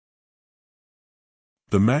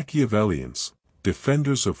The Machiavellians,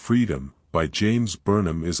 Defenders of Freedom, by James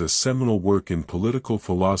Burnham is a seminal work in political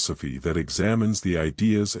philosophy that examines the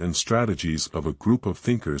ideas and strategies of a group of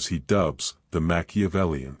thinkers he dubs the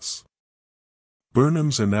Machiavellians.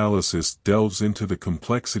 Burnham's analysis delves into the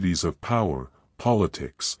complexities of power,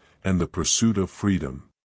 politics, and the pursuit of freedom.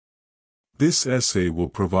 This essay will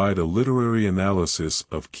provide a literary analysis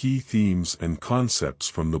of key themes and concepts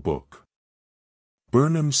from the book.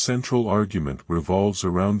 Burnham's central argument revolves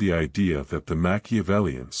around the idea that the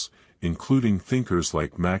Machiavellians, including thinkers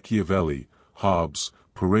like Machiavelli, Hobbes,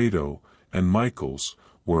 Pareto, and Michels,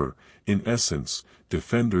 were, in essence,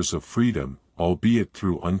 defenders of freedom, albeit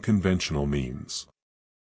through unconventional means.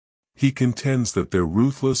 He contends that their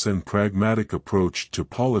ruthless and pragmatic approach to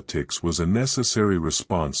politics was a necessary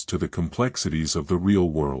response to the complexities of the real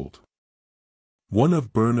world. One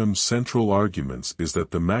of Burnham's central arguments is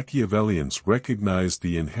that the Machiavellians recognized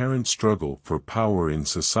the inherent struggle for power in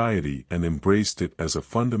society and embraced it as a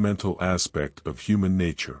fundamental aspect of human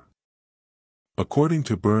nature. According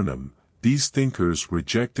to Burnham, these thinkers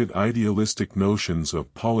rejected idealistic notions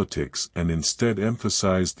of politics and instead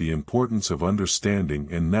emphasized the importance of understanding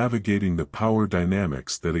and navigating the power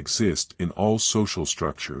dynamics that exist in all social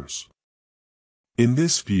structures. In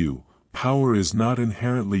this view, power is not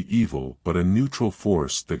inherently evil but a neutral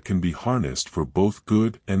force that can be harnessed for both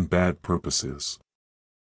good and bad purposes.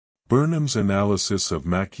 Burnham's analysis of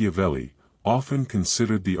Machiavelli, often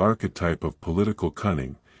considered the archetype of political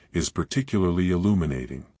cunning, is particularly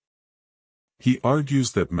illuminating. He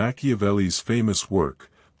argues that Machiavelli's famous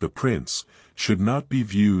work, The Prince, should not be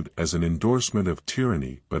viewed as an endorsement of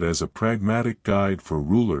tyranny but as a pragmatic guide for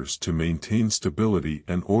rulers to maintain stability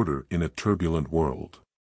and order in a turbulent world.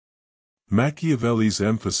 Machiavelli's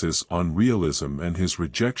emphasis on realism and his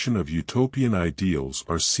rejection of utopian ideals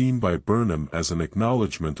are seen by Burnham as an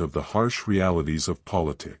acknowledgment of the harsh realities of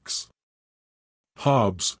politics.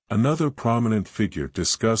 Hobbes, another prominent figure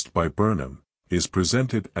discussed by Burnham, is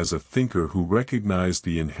presented as a thinker who recognized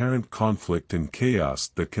the inherent conflict and chaos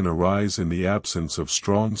that can arise in the absence of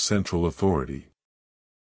strong central authority.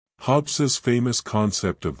 Hobbes's famous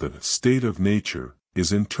concept of the state of nature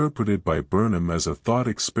is interpreted by Burnham as a thought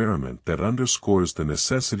experiment that underscores the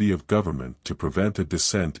necessity of government to prevent a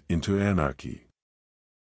descent into anarchy.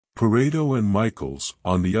 Pareto and Michels,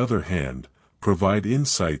 on the other hand, provide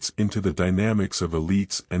insights into the dynamics of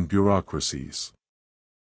elites and bureaucracies.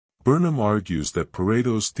 Burnham argues that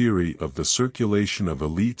Pareto's theory of the circulation of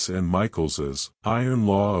elites and Michels's iron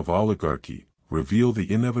law of oligarchy reveal the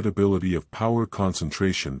inevitability of power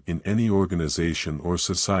concentration in any organization or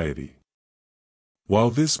society.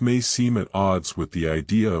 While this may seem at odds with the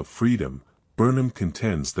idea of freedom, Burnham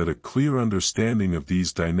contends that a clear understanding of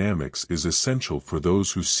these dynamics is essential for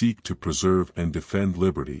those who seek to preserve and defend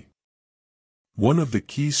liberty. One of the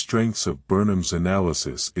key strengths of Burnham's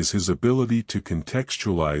analysis is his ability to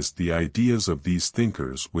contextualize the ideas of these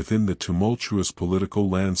thinkers within the tumultuous political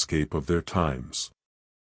landscape of their times.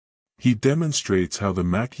 He demonstrates how the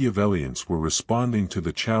Machiavellians were responding to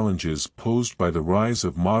the challenges posed by the rise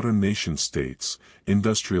of modern nation-states,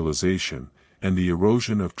 industrialization, and the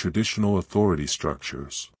erosion of traditional authority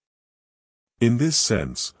structures. In this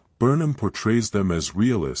sense, Burnham portrays them as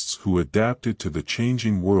realists who adapted to the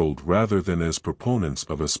changing world rather than as proponents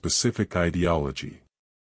of a specific ideology.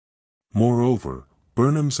 Moreover,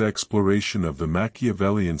 Burnham's exploration of the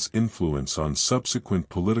Machiavellians' influence on subsequent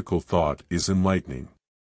political thought is enlightening.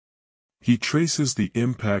 He traces the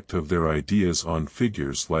impact of their ideas on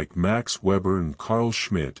figures like Max Weber and Carl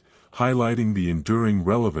Schmitt, highlighting the enduring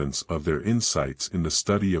relevance of their insights in the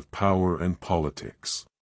study of power and politics.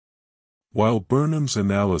 While Burnham's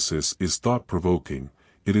analysis is thought-provoking,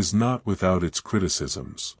 it is not without its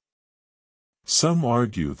criticisms. Some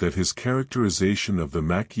argue that his characterization of the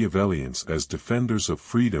Machiavellians as defenders of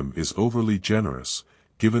freedom is overly generous,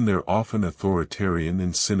 given their often authoritarian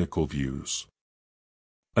and cynical views.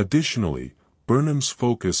 Additionally, Burnham's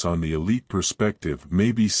focus on the elite perspective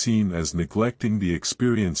may be seen as neglecting the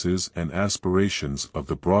experiences and aspirations of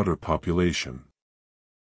the broader population.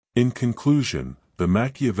 In conclusion, The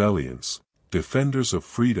Machiavellians, Defenders of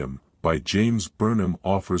Freedom, by James Burnham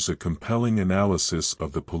offers a compelling analysis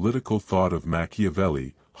of the political thought of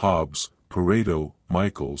Machiavelli, Hobbes, Pareto,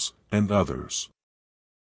 Michels, and others.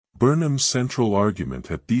 Burnham's central argument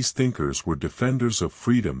that these thinkers were defenders of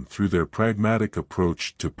freedom through their pragmatic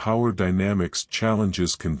approach to power dynamics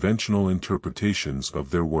challenges conventional interpretations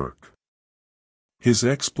of their work. His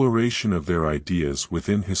exploration of their ideas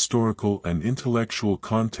within historical and intellectual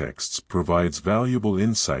contexts provides valuable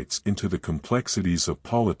insights into the complexities of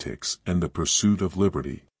politics and the pursuit of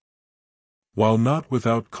liberty. While not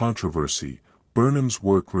without controversy, Burnham's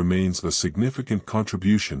work remains a significant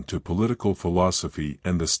contribution to political philosophy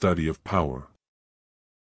and the study of power.